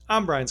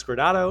I'm Brian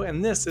Scordato,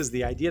 and this is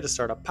the Idea to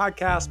Startup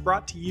podcast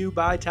brought to you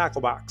by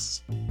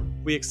Tacklebox.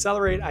 We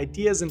accelerate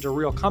ideas into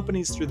real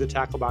companies through the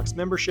Tacklebox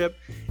membership,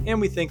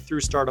 and we think through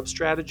startup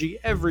strategy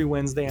every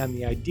Wednesday on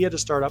the Idea to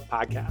Startup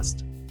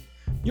podcast.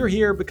 You're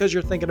here because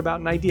you're thinking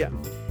about an idea,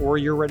 or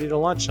you're ready to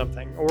launch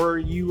something, or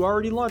you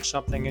already launched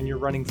something and you're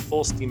running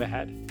full steam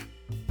ahead.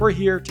 We're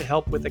here to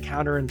help with the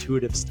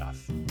counterintuitive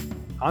stuff.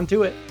 On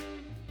to it.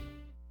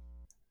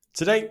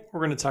 Today, we're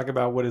going to talk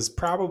about what is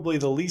probably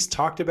the least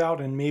talked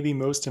about and maybe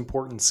most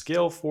important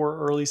skill for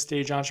early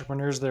stage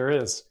entrepreneurs there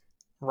is: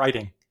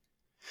 writing.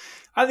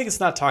 I think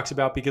it's not talked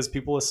about because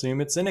people assume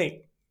it's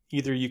innate.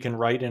 Either you can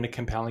write in a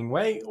compelling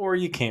way or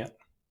you can't.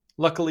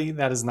 Luckily,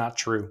 that is not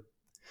true.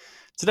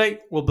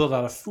 Today, we'll build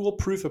out a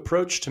foolproof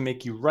approach to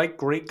make you write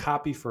great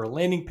copy for a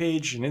landing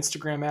page, an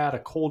Instagram ad, a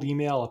cold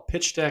email, a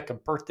pitch deck, a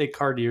birthday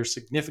card to your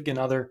significant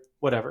other,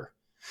 whatever.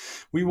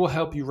 We will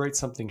help you write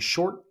something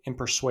short and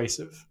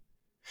persuasive.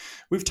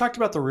 We've talked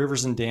about the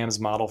rivers and dams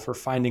model for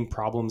finding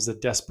problems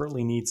that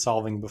desperately need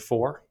solving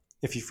before.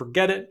 If you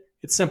forget it,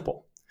 it's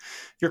simple.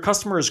 Your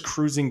customer is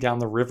cruising down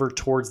the river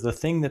towards the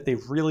thing that they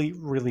really,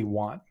 really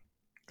want.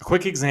 A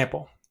quick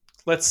example.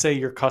 Let's say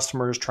your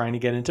customer is trying to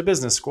get into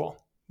business school.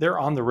 They're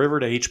on the river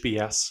to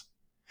HBS.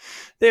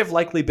 They have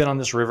likely been on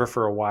this river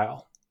for a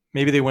while.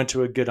 Maybe they went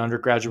to a good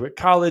undergraduate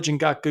college and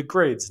got good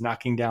grades,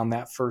 knocking down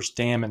that first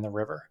dam in the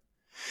river.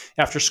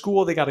 After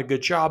school, they got a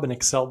good job and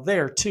excelled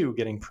there too,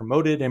 getting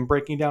promoted and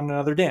breaking down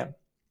another dam.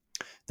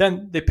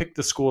 Then they picked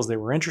the schools they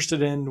were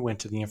interested in, went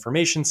to the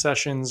information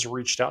sessions,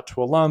 reached out to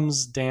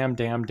alums,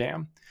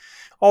 dam,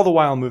 all the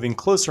while moving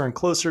closer and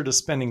closer to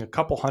spending a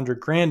couple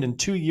 $100,000 in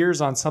 2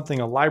 years on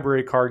something a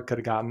library card could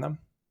have gotten them.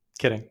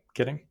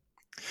 Kidding.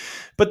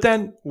 But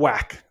then,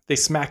 whack, they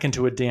smack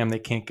into a dam they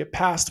can't get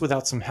past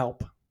without some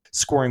help,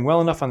 scoring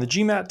well enough on the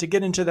GMAT to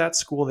get into that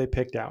school they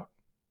picked out.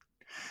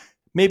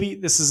 Maybe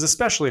this is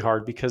especially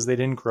hard because they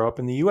didn't grow up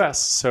in the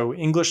US, so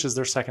English is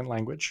their second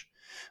language.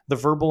 The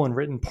verbal and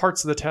written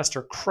parts of the test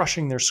are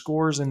crushing their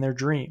scores and their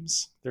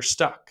dreams. They're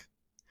stuck.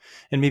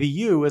 And maybe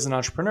you, as an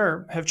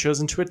entrepreneur, have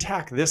chosen to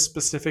attack this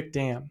specific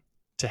dam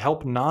to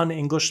help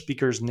non-English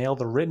speakers nail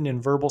the written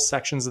and verbal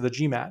sections of the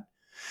GMAT.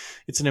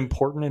 It's an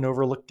important and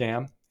overlooked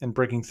dam, and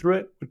breaking through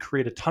it would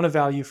create a ton of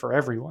value for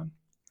everyone.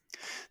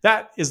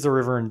 That is the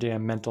river and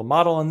dam mental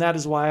model, and that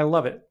is why I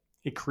love it.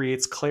 It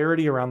creates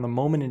clarity around the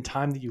moment in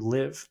time that you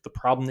live, the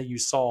problem that you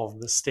solve,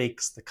 the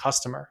stakes, the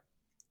customer.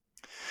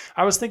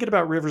 I was thinking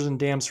about rivers and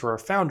dams for our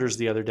founders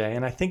the other day,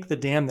 and I think the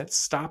dam that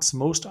stops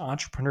most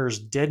entrepreneurs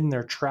dead in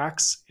their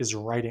tracks is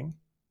writing.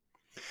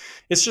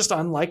 It's just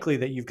unlikely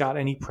that you've got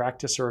any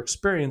practice or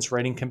experience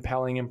writing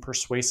compelling and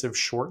persuasive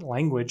short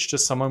language to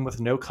someone with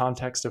no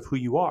context of who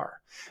you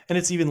are. And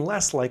it's even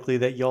less likely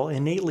that you'll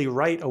innately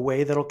write a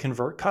way that'll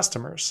convert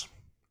customers.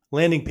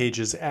 Landing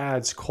pages,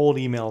 ads, cold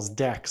emails,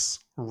 decks.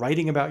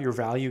 Writing about your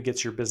value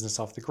gets your business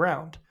off the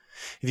ground.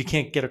 If you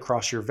can't get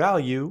across your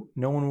value,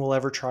 no one will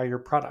ever try your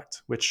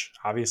product, which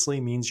obviously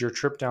means your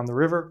trip down the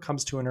river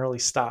comes to an early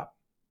stop.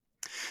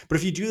 But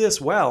if you do this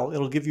well,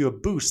 it'll give you a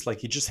boost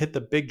like you just hit the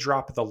big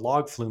drop at the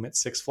log flume at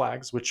Six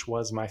Flags, which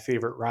was my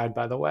favorite ride,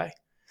 by the way.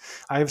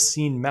 I have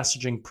seen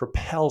messaging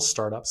propel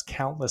startups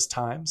countless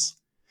times.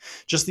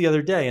 Just the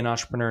other day, an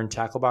entrepreneur in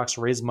Tacklebox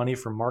raised money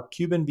from Mark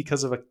Cuban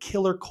because of a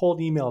killer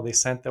cold email they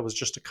sent that was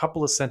just a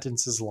couple of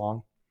sentences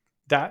long.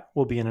 That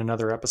will be in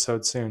another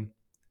episode soon.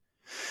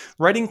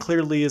 Writing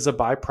clearly is a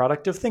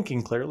byproduct of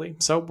thinking clearly,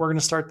 so we're going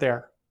to start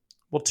there.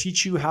 We'll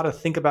teach you how to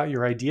think about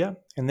your idea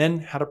and then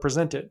how to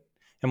present it.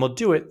 And we'll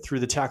do it through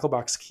the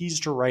Tacklebox Keys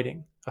to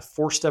Writing, a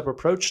 4-step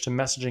approach to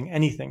messaging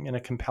anything in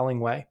a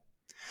compelling way.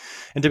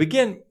 And to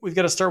begin, we've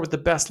got to start with the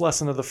best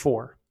lesson of the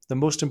 4, the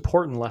most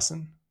important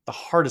lesson, the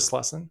hardest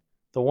lesson,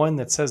 the one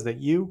that says that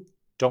you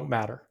don't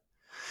matter.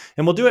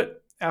 And we'll do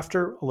it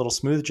after a little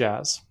smooth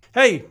jazz.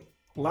 Hey!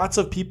 Lots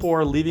of people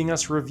are leaving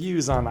us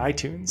reviews on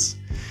iTunes.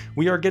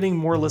 We are getting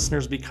more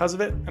listeners because of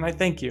it, and I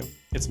thank you.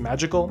 It's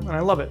magical, and I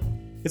love it.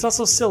 It's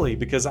also silly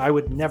because I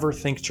would never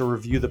think to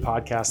review the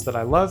podcast that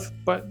I love,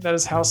 but that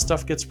is how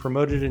stuff gets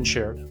promoted and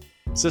shared.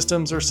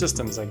 Systems are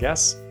systems, I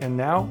guess, and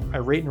now I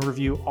rate and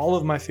review all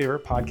of my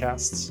favorite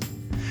podcasts.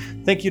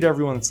 Thank you to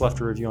everyone that's left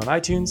a review on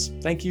iTunes.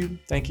 Thank you.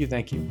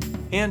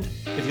 And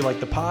if you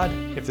like the pod,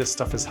 if this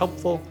stuff is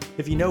helpful,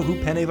 if you know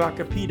who Penne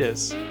Vodka Pete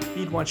is,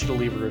 he'd want you to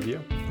leave a review.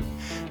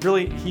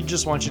 Really, he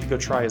just wants you to go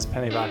try his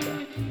penne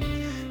vodka.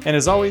 And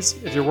as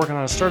always, if you're working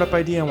on a startup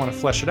idea and want to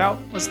flesh it out,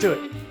 let's do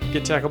it.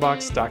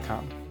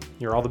 GetTacklebox.com.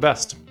 You're all the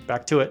best.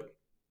 Back to it.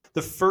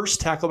 The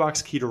first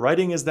Tacklebox key to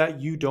writing is that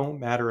you don't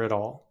matter at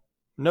all.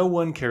 No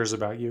one cares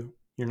about you.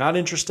 You're not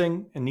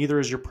interesting, and neither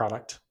is your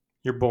product.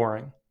 You're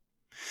boring.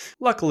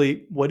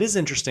 Luckily, what is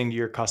interesting to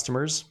your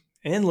customers,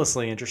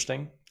 endlessly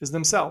interesting, is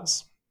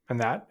themselves. And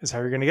that is how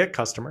you're going to get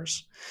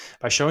customers,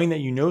 by showing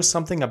that you know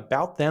something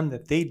about them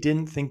that they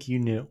didn't think you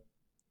knew.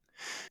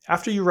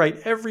 After you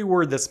write every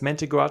word that's meant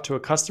to go out to a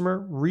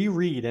customer,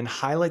 reread and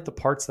highlight the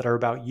parts that are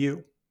about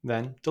you,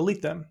 then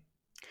delete them.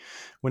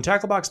 When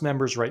Tacklebox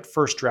members write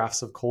first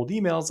drafts of cold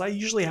emails, I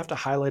usually have to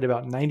highlight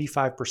about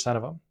 95%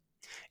 of them.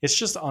 It's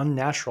just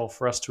unnatural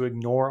for us to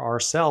ignore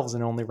ourselves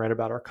and only write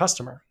about our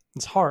customer.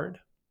 It's hard.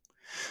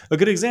 A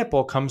good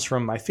example comes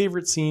from my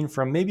favorite scene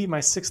from maybe my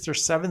sixth or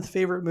seventh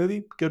favorite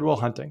movie, Good Will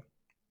Hunting.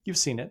 You've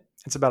seen it.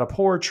 It's about a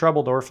poor,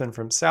 troubled orphan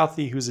from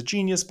Southie who's a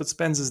genius but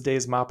spends his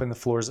days mopping the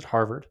floors at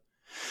Harvard.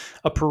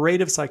 A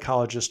parade of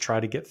psychologists try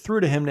to get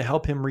through to him to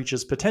help him reach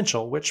his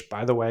potential, which,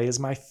 by the way, is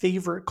my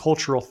favorite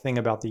cultural thing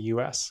about the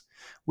US.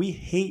 We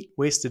hate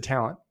wasted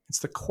talent. It's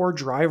the core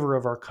driver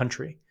of our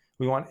country.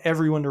 We want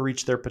everyone to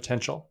reach their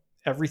potential.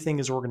 Everything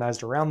is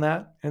organized around that,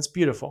 and it's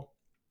beautiful.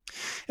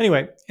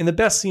 Anyway, in the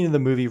best scene of the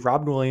movie,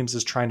 Robin Williams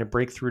is trying to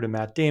break through to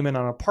Matt Damon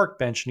on a park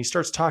bench, and he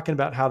starts talking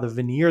about how the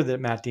veneer that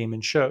Matt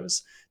Damon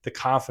shows, the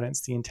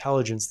confidence, the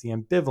intelligence, the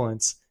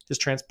ambivalence, is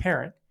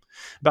transparent.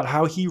 About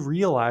how he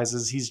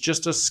realizes he's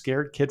just a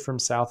scared kid from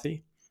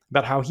Southie.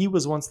 About how he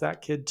was once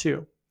that kid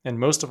too. And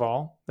most of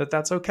all, that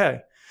that's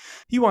okay.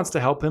 He wants to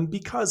help him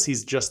because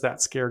he's just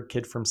that scared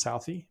kid from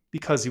Southie,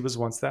 because he was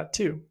once that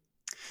too.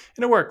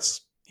 And it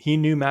works. He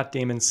knew Matt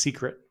Damon's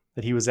secret,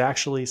 that he was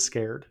actually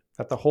scared,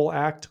 that the whole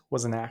act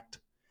was an act.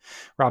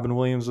 Robin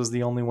Williams was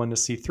the only one to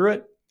see through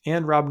it,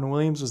 and Robin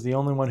Williams was the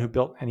only one who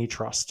built any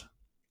trust.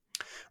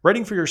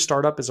 Writing for your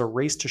startup is a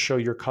race to show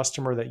your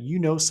customer that you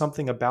know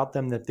something about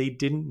them that they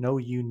didn't know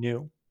you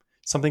knew,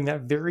 something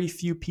that very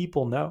few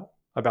people know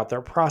about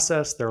their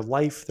process, their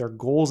life, their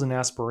goals and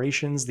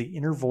aspirations, the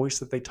inner voice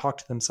that they talk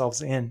to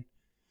themselves in.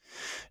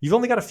 You've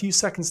only got a few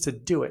seconds to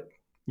do it.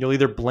 You'll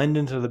either blend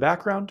into the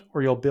background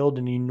or you'll build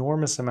an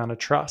enormous amount of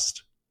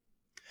trust.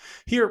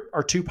 Here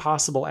are two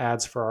possible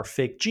ads for our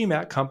fake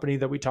GMAT company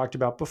that we talked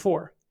about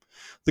before.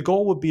 The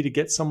goal would be to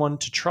get someone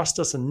to trust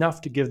us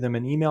enough to give them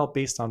an email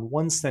based on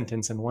one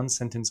sentence and one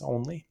sentence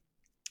only.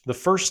 The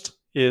first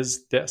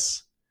is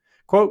this.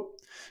 Quote,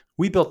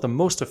 "We built the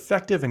most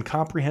effective and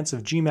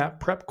comprehensive GMAT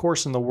prep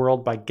course in the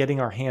world by getting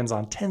our hands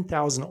on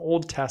 10,000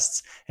 old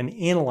tests and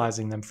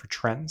analyzing them for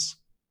trends."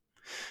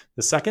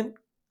 The second,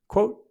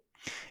 quote,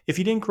 "If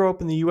you didn't grow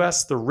up in the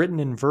US, the written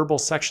and verbal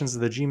sections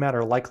of the GMAT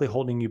are likely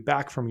holding you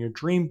back from your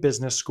dream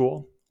business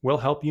school. We'll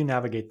help you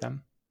navigate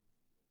them."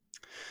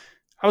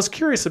 I was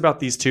curious about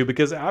these two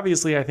because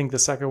obviously I think the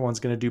second one's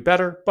going to do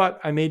better, but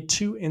I made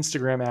two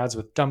Instagram ads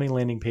with dummy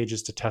landing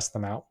pages to test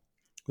them out.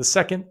 The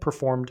second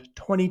performed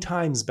 20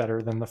 times better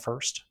than the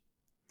first.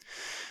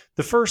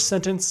 The first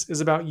sentence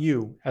is about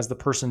you as the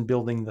person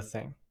building the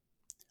thing.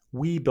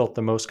 We built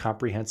the most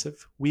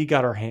comprehensive. We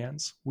got our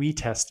hands. We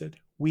tested.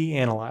 We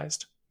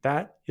analyzed.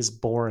 That is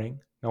boring.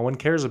 No one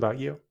cares about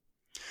you.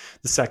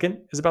 The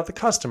second is about the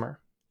customer.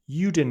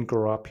 You didn't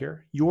grow up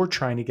here. You're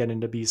trying to get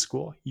into B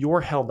school.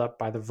 You're held up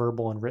by the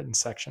verbal and written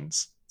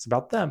sections. It's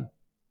about them.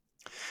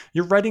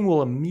 Your writing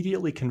will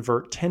immediately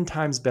convert 10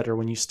 times better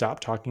when you stop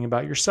talking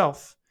about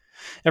yourself.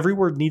 Every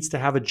word needs to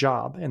have a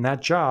job, and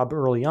that job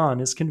early on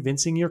is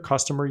convincing your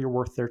customer you're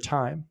worth their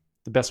time.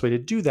 The best way to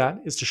do that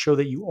is to show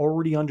that you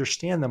already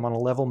understand them on a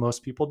level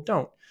most people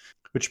don't,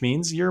 which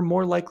means you're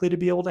more likely to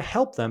be able to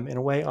help them in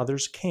a way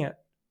others can't.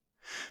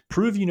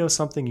 Prove you know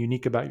something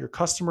unique about your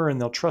customer and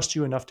they'll trust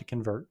you enough to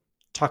convert.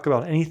 Talk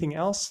about anything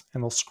else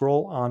and they'll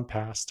scroll on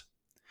past.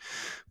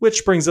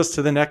 Which brings us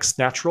to the next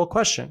natural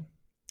question.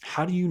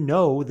 How do you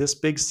know this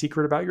big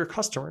secret about your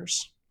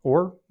customers?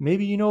 Or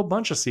maybe you know a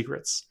bunch of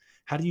secrets.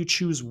 How do you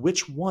choose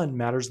which one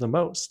matters the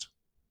most?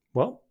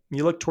 Well,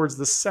 you look towards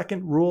the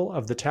second rule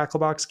of the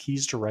Tacklebox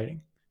Keys to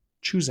Writing,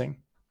 choosing.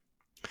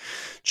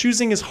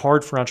 Choosing is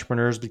hard for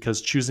entrepreneurs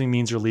because choosing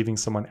means you're leaving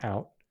someone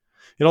out.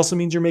 It also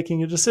means you're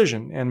making a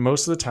decision, and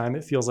most of the time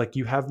it feels like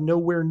you have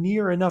nowhere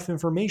near enough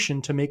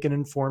information to make an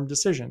informed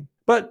decision.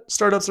 But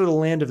startups are the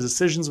land of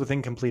decisions with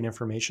incomplete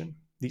information.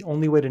 The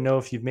only way to know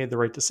if you've made the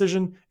right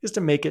decision is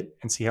to make it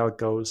and see how it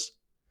goes.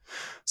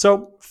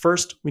 So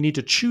first, we need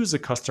to choose a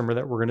customer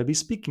that we're going to be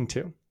speaking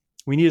to.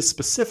 We need a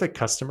specific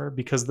customer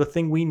because the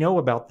thing we know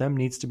about them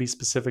needs to be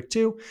specific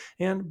too,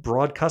 and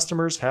broad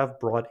customers have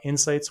broad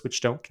insights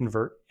which don't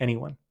convert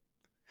anyone.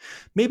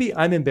 Maybe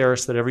I'm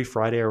embarrassed that every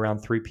Friday around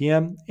 3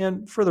 p.m.,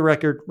 and for the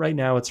record, right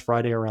now it's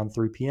Friday around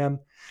 3 p.m.,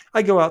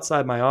 I go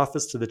outside my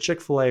office to the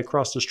Chick-fil-A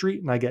across the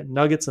street and I get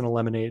nuggets and a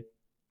lemonade.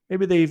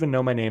 Maybe they even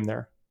know my name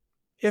there.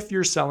 If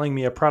you're selling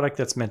me a product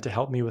that's meant to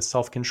help me with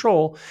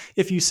self-control,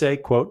 if you say,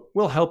 quote,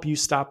 "We'll help you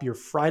stop your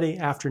Friday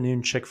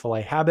afternoon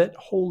Chick-fil-A habit,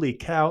 holy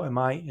cow, am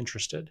I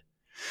interested."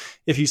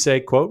 If you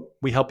say, quote,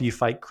 "We help you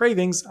fight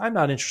cravings," I'm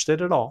not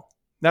interested at all.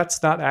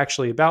 That's not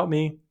actually about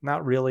me,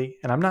 not really,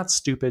 and I'm not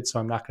stupid, so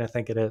I'm not going to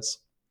think it is.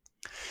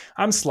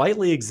 I'm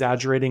slightly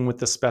exaggerating with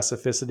the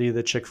specificity of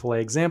the Chick-fil-A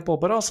example,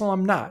 but also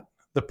I'm not.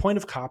 The point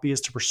of copy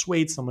is to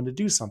persuade someone to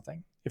do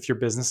something. If your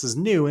business is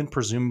new, and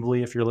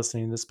presumably if you're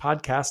listening to this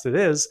podcast, it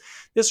is,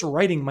 this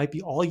writing might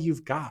be all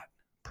you've got.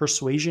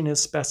 Persuasion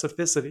is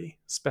specificity.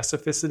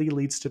 Specificity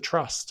leads to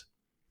trust.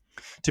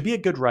 To be a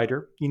good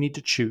writer, you need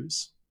to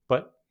choose.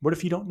 But what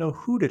if you don't know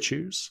who to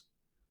choose?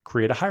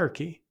 Create a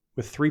hierarchy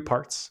with 3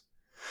 parts.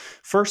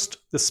 First,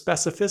 the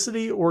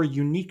specificity or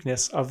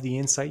uniqueness of the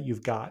insight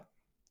you've got.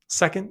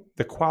 Second,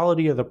 the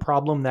quality of the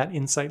problem that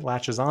insight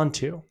latches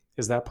onto.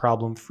 Is that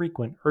problem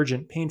frequent,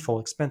 urgent, painful,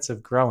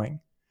 expensive, growing?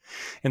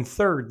 And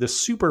third, the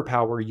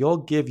superpower you'll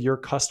give your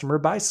customer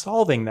by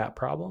solving that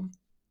problem.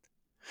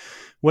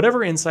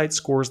 Whatever insight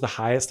scores the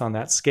highest on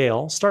that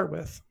scale, start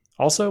with.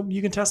 Also,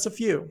 you can test a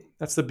few.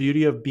 That's the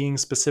beauty of being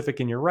specific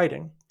in your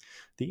writing.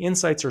 The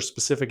insights are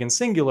specific and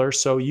singular,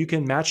 so you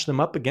can match them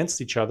up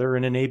against each other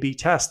in an A/B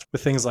test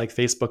with things like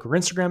Facebook or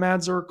Instagram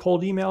ads or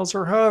cold emails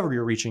or however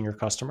you're reaching your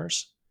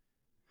customers.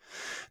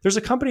 There's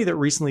a company that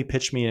recently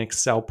pitched me an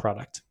Excel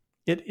product.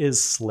 It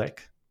is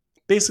slick.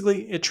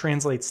 Basically, it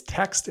translates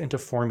text into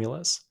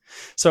formulas.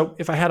 So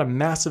if I had a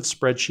massive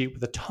spreadsheet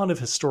with a ton of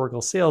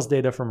historical sales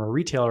data from a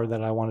retailer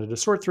that I wanted to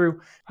sort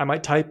through, I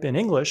might type in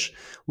English,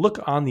 look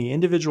on the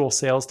individual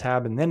sales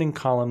tab, and then in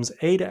columns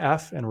A to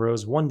F and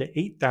rows 1 to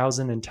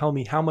 8,000 and tell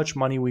me how much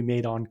money we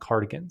made on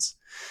cardigans.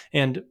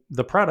 And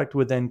the product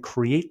would then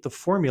create the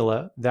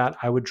formula that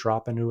I would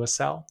drop into a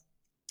cell.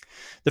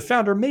 The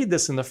founder made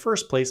this in the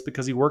first place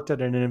because he worked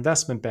at an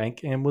investment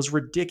bank and was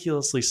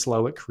ridiculously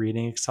slow at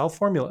creating Excel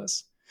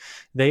formulas.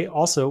 They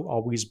also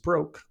always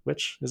broke,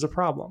 which is a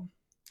problem.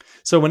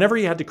 So whenever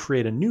he had to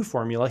create a new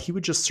formula, he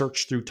would just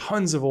search through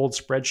tons of old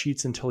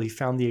spreadsheets until he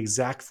found the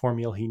exact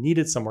formula he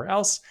needed somewhere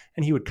else,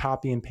 and he would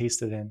copy and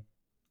paste it in.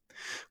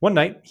 One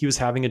night, he was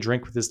having a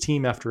drink with his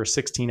team after a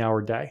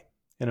 16-hour day.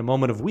 In a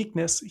moment of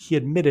weakness, he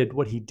admitted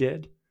what he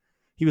did.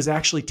 He was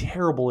actually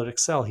terrible at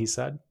Excel, he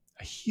said.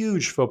 A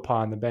huge faux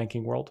pas in the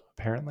banking world,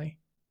 apparently.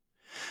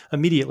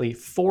 Immediately,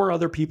 4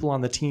 other people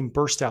on the team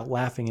burst out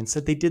laughing and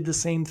said they did the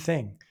same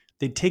thing.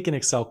 They'd taken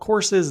Excel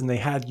courses and they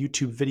had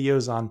YouTube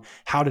videos on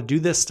how to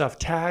do this stuff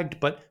tagged,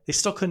 but they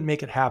still couldn't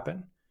make it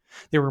happen.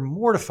 They were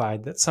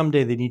mortified that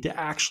someday they need to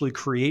actually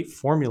create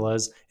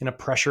formulas in a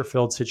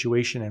pressure-filled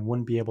situation and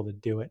wouldn't be able to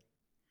do it.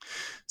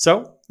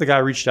 So the guy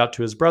reached out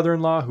to his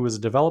brother-in-law, who was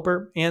a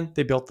developer, and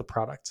they built the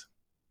product.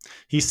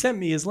 He sent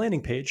me his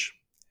landing page.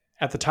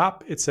 At the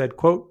top, it said,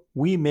 quote,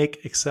 "We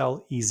make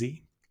Excel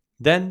easy."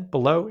 Then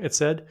below, it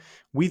said,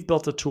 "We've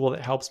built a tool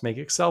that helps make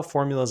Excel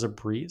formulas a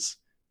breeze.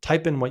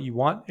 Type in what you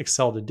want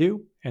Excel to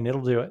do, and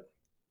it'll do it."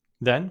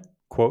 Then,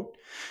 quote,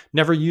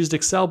 "Never used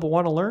Excel but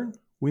want to learn?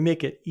 We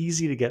make it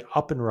easy to get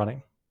up and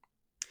running."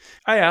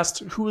 I asked,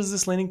 who was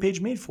this landing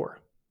page made for?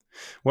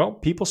 "Well,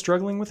 people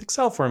struggling with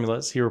Excel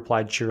formulas," he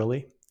replied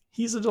cheerily.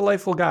 "He's a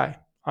delightful guy.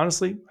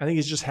 Honestly, I think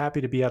he's just happy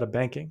to be out of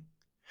banking."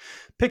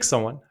 "Pick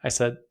someone," I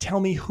said.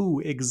 "Tell me who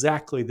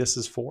exactly this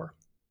is for."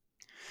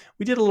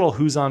 We did a little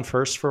who's on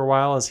first for a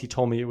while as he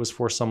told me it was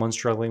for someone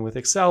struggling with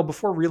Excel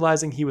before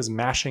realizing he was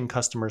mashing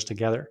customers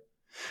together.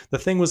 The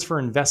thing was for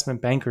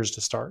investment bankers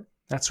to start.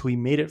 That's who he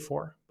made it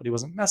for, but he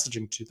wasn't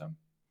messaging to them.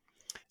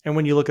 And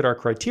when you look at our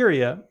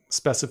criteria,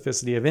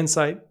 specificity of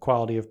insight,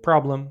 quality of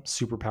problem,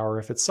 superpower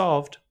if it's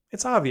solved,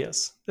 it's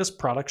obvious. This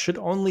product should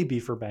only be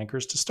for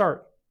bankers to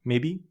start,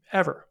 maybe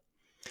ever.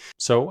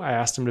 So I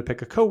asked him to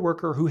pick a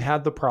coworker who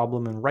had the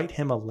problem and write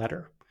him a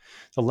letter.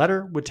 The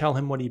letter would tell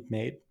him what he'd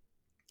made.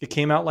 It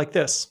came out like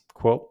this,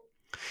 quote,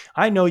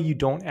 "I know you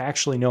don't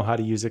actually know how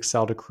to use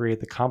Excel to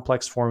create the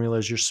complex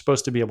formulas you're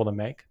supposed to be able to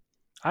make.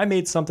 I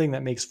made something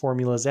that makes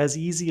formulas as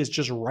easy as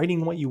just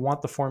writing what you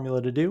want the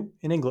formula to do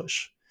in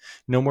English.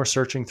 No more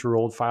searching through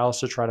old files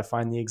to try to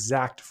find the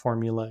exact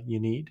formula you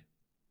need."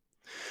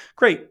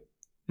 Great.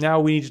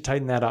 Now we need to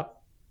tighten that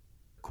up.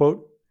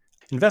 Quote,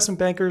 "Investment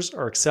bankers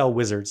are Excel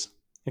wizards,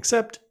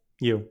 except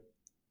you.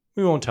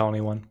 We won't tell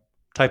anyone.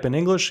 Type in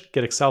English,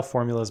 get Excel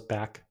formulas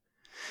back."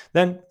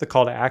 Then the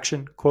call to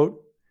action,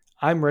 quote,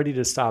 "I'm ready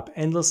to stop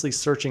endlessly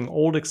searching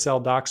old Excel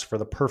docs for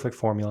the perfect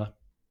formula."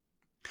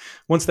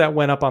 Once that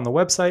went up on the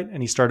website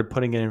and he started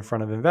putting it in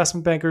front of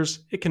investment bankers,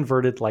 it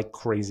converted like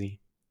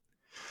crazy.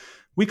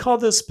 We call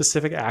those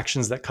specific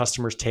actions that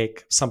customers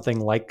take,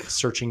 something like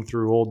searching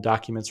through old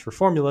documents for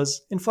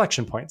formulas,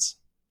 inflection points.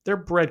 They're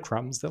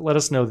breadcrumbs that let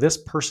us know this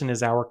person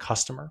is our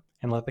customer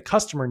and let the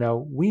customer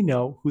know we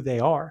know who they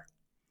are.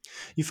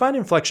 You find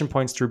inflection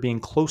points through being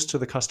close to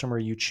the customer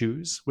you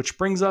choose, which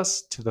brings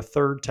us to the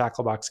third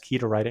Tacklebox key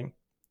to writing.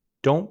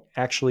 Don't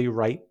actually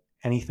write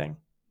anything.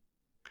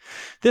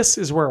 This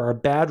is where our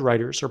bad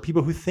writers, or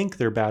people who think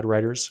they're bad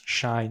writers,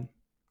 shine.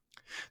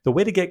 The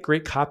way to get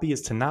great copy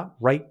is to not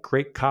write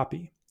great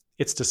copy.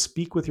 It's to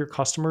speak with your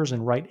customers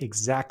and write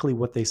exactly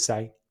what they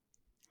say.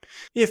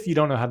 If you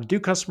don't know how to do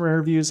customer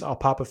interviews, I'll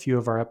pop a few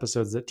of our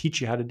episodes that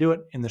teach you how to do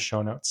it in the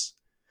show notes.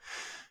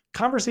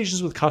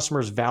 Conversations with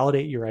customers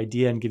validate your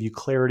idea and give you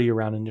clarity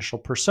around initial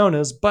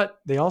personas, but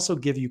they also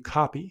give you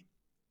copy.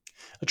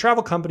 A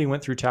travel company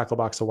went through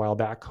Tacklebox a while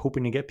back,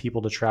 hoping to get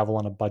people to travel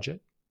on a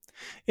budget.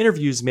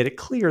 Interviews made it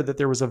clear that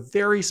there was a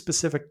very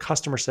specific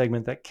customer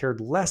segment that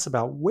cared less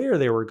about where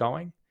they were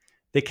going.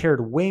 They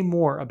cared way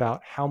more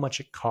about how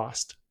much it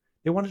cost.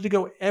 They wanted to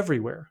go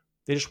everywhere.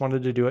 They just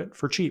wanted to do it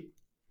for cheap.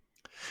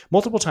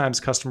 Multiple times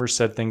customers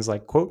said things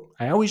like, quote,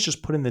 "I always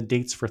just put in the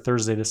dates for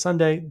Thursday to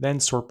Sunday, then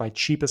sort by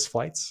cheapest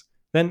flights.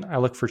 Then I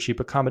look for cheap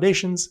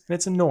accommodations, and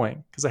it's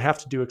annoying because I have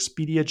to do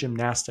Expedia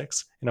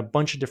gymnastics in a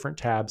bunch of different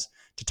tabs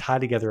to tie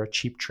together a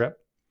cheap trip.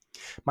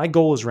 My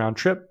goal is round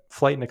trip,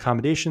 flight and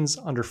accommodations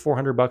under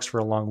 $400 for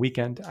a long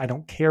weekend. I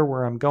don't care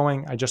where I'm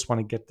going. I just want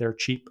to get there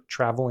cheap.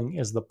 Traveling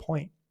is the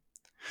point."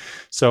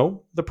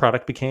 So the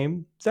product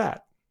became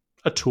that,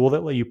 a tool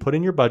that let you put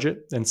in your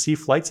budget and see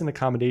flights and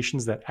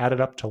accommodations that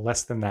added up to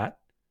less than that.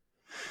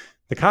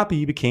 The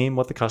copy became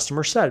what the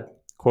customer said.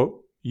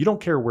 Quote, you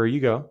don't care where you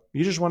go,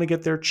 you just want to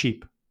get there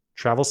cheap.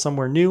 Travel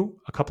somewhere new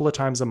a couple of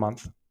times a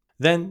month.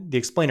 Then the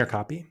explainer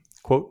copy.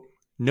 Quote,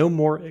 no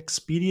more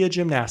Expedia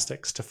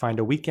gymnastics to find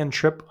a weekend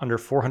trip under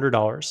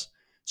 $400.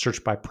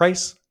 Search by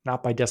price,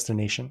 not by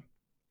destination.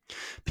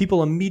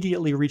 People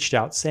immediately reached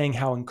out saying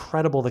how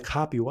incredible the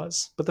copy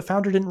was, but the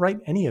founder didn't write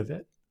any of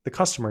it. The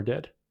customer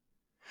did.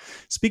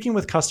 Speaking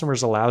with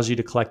customers allows you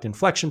to collect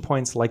inflection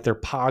points like their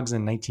POGs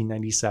in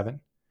 1997.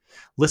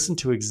 Listen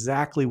to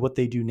exactly what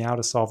they do now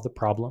to solve the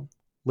problem.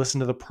 Listen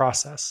to the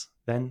process,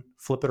 then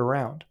flip it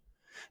around.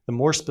 The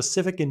more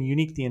specific and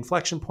unique the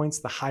inflection points,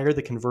 the higher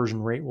the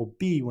conversion rate will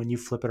be when you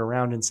flip it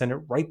around and send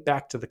it right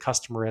back to the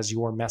customer as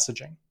your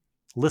messaging.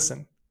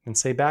 Listen and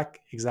say back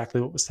exactly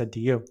what was said to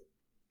you.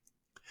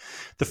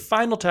 The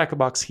final tackle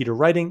box key to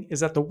writing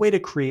is that the way to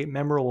create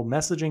memorable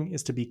messaging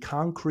is to be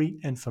concrete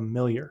and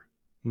familiar,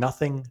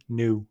 nothing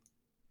new.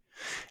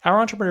 Our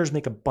entrepreneurs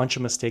make a bunch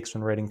of mistakes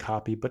when writing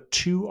copy, but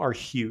two are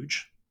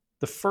huge.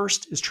 The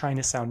first is trying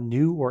to sound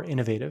new or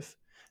innovative.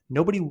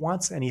 Nobody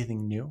wants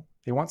anything new.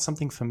 They want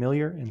something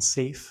familiar and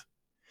safe.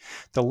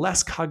 The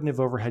less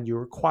cognitive overhead you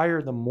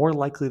require, the more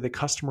likely the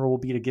customer will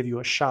be to give you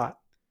a shot.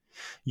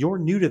 You're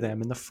new to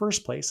them in the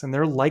first place, and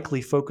they're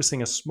likely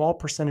focusing a small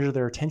percentage of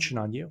their attention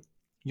on you.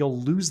 You'll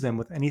lose them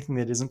with anything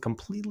that isn't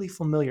completely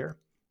familiar.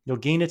 You'll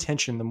gain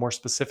attention the more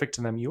specific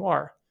to them you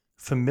are.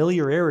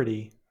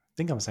 Familiarity, I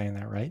think I'm saying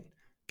that right,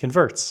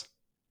 converts.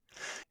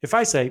 If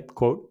I say,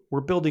 quote,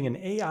 we're building an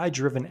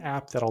AI-driven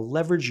app that'll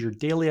leverage your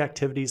daily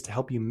activities to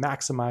help you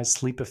maximize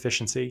sleep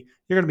efficiency,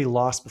 you're going to be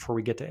lost before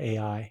we get to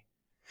AI.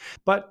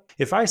 But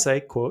if I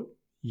say, quote,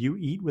 you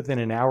eat within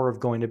an hour of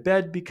going to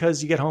bed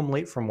because you get home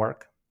late from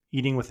work.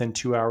 Eating within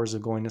 2 hours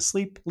of going to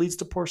sleep leads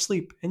to poor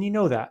sleep, and you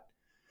know that.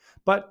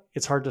 But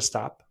it's hard to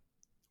stop.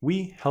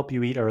 We help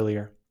you eat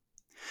earlier.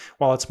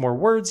 While it's more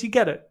words, you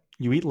get it.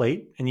 You eat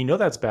late, and you know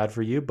that's bad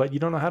for you, but you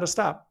don't know how to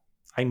stop.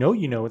 I know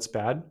you know it's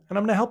bad, and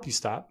I'm going to help you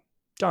stop.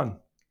 Done.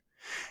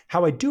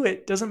 How I do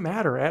it doesn't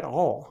matter at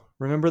all.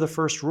 Remember the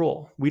first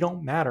rule. We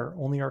don't matter,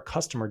 only our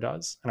customer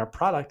does, and our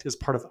product is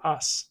part of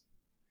us.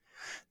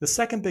 The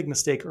second big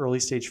mistake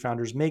early stage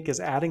founders make is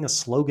adding a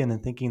slogan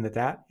and thinking that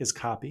that is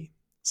copy.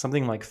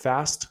 Something like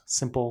fast,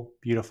 simple,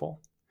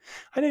 beautiful.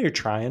 I know you're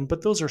trying,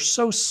 but those are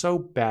so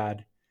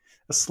bad.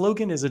 A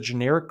slogan is a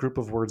generic group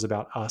of words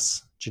about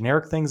us.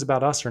 Generic things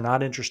about us are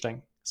not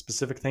interesting.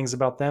 Specific things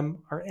about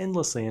them are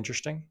endlessly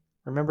interesting.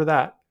 Remember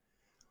that.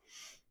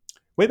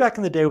 Way back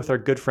in the day with our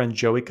good friend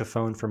Joey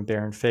Cofone from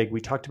Bear and Fig,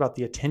 we talked about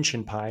the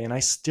attention pie, and I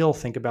still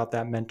think about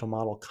that mental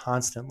model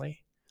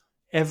constantly.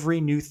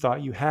 Every new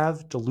thought you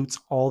have dilutes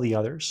all the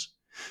others.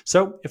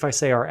 So if I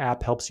say our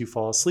app helps you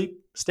fall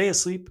asleep, stay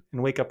asleep,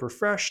 and wake up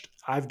refreshed,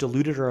 I've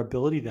diluted our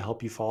ability to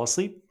help you fall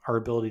asleep, our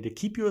ability to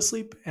keep you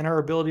asleep, and our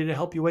ability to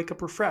help you wake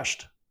up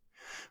refreshed.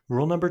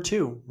 Rule number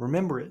 2,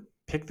 remember it.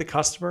 Pick the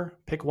customer,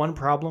 pick one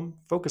problem,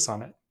 focus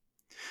on it.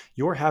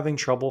 You're having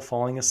trouble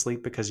falling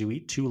asleep because you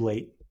eat too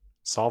late.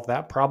 Solve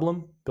that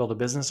problem, build a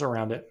business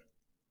around it.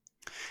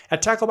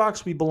 At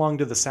Tacklebox, we belong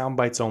to the Sound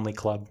Bites Only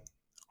Club.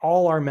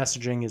 All our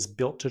messaging is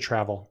built to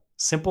travel.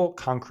 Simple,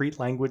 concrete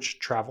language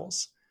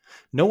travels.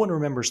 No one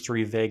remembers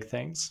 3 vague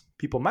things.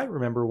 People might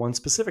remember one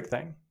specific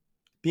thing.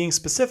 Being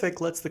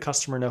specific lets the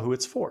customer know who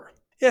it's for.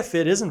 If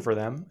it isn't for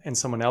them and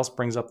someone else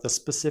brings up the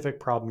specific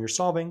problem you're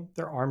solving,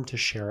 they're armed to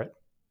share it.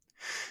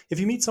 If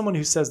you meet someone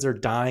who says they're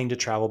dying to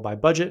travel by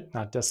budget,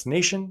 not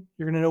destination,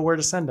 you're going to know where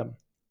to send them.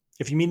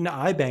 If you meet an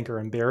iBanker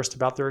embarrassed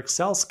about their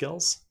Excel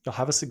skills, you'll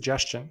have a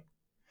suggestion.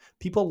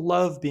 People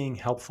love being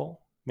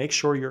helpful. Make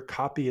sure your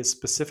copy is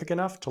specific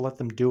enough to let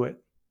them do it.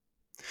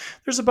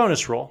 There's a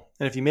bonus rule,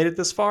 and if you made it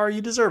this far,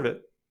 you deserve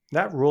it.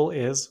 That rule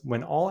is,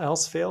 when all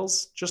else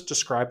fails, just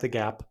describe the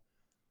gap.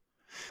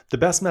 The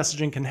best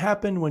messaging can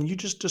happen when you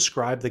just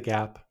describe the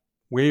gap,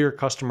 where your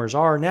customers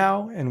are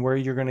now and where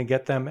you're going to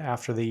get them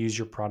after they use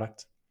your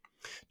product.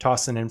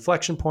 Toss in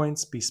inflection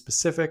points, be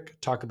specific,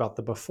 talk about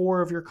the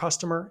before of your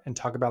customer, and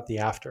talk about the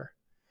after.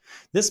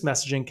 This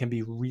messaging can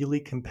be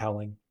really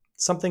compelling.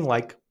 Something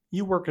like,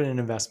 you work at an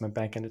investment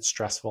bank and it's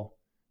stressful.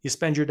 You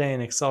spend your day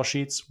in Excel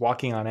sheets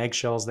walking on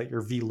eggshells that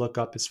your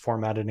VLOOKUP is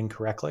formatted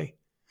incorrectly.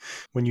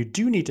 When you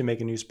do need to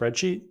make a new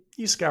spreadsheet,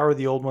 you scour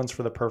the old ones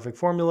for the perfect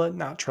formula,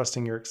 not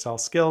trusting your Excel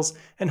skills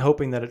and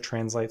hoping that it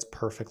translates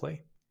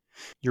perfectly.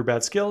 Your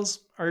bad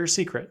skills are your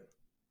secret.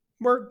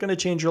 We're going to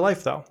change your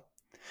life though.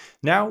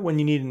 Now, when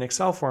you need an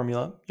Excel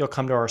formula, you'll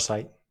come to our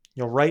site.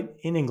 You'll write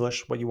in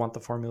English what you want the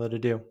formula to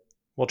do.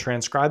 We'll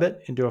transcribe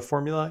it into a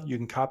formula you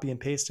can copy and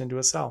paste into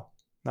a cell.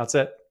 That's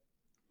it.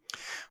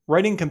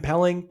 Writing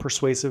compelling,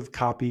 persuasive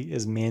copy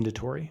is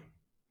mandatory.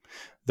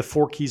 The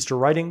 4 keys to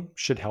writing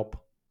should help.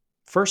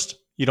 First,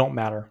 you don't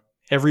matter.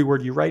 Every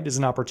word you write is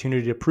an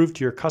opportunity to prove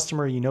to your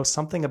customer you know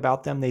something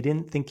about them they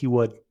didn't think you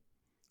would.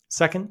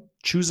 Second,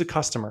 choose a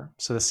customer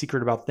so the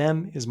secret about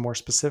them is more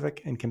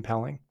specific and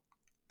compelling.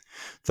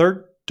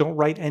 Third, don't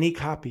write any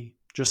copy.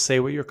 Just say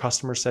what your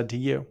customer said to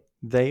you.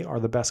 They are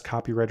the best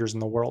copywriters in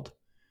the world.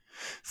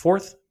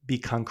 Fourth, be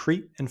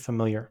concrete and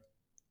familiar.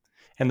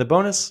 And the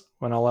bonus,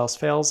 when all else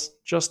fails,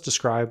 just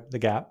describe the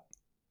gap.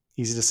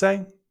 Easy to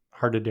say,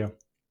 hard to do.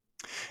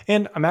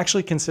 And I'm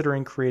actually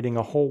considering creating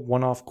a whole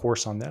one-off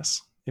course on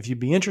this. If you'd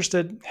be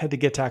interested, head to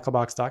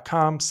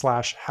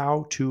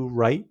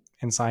gettacklebox.com/how-to-write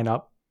and sign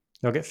up.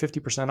 You'll get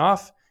 50%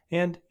 off,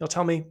 and you'll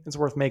tell me it's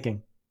worth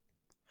making.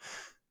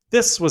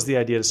 This was the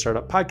Idea to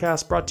Startup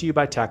podcast brought to you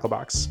by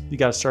Tacklebox. You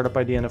got a startup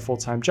idea and a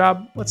full-time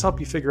job? Let's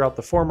help you figure out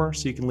the former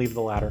so you can leave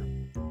the latter.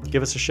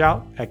 Give us a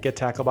shout at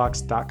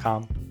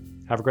gettacklebox.com.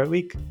 Have a great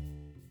week.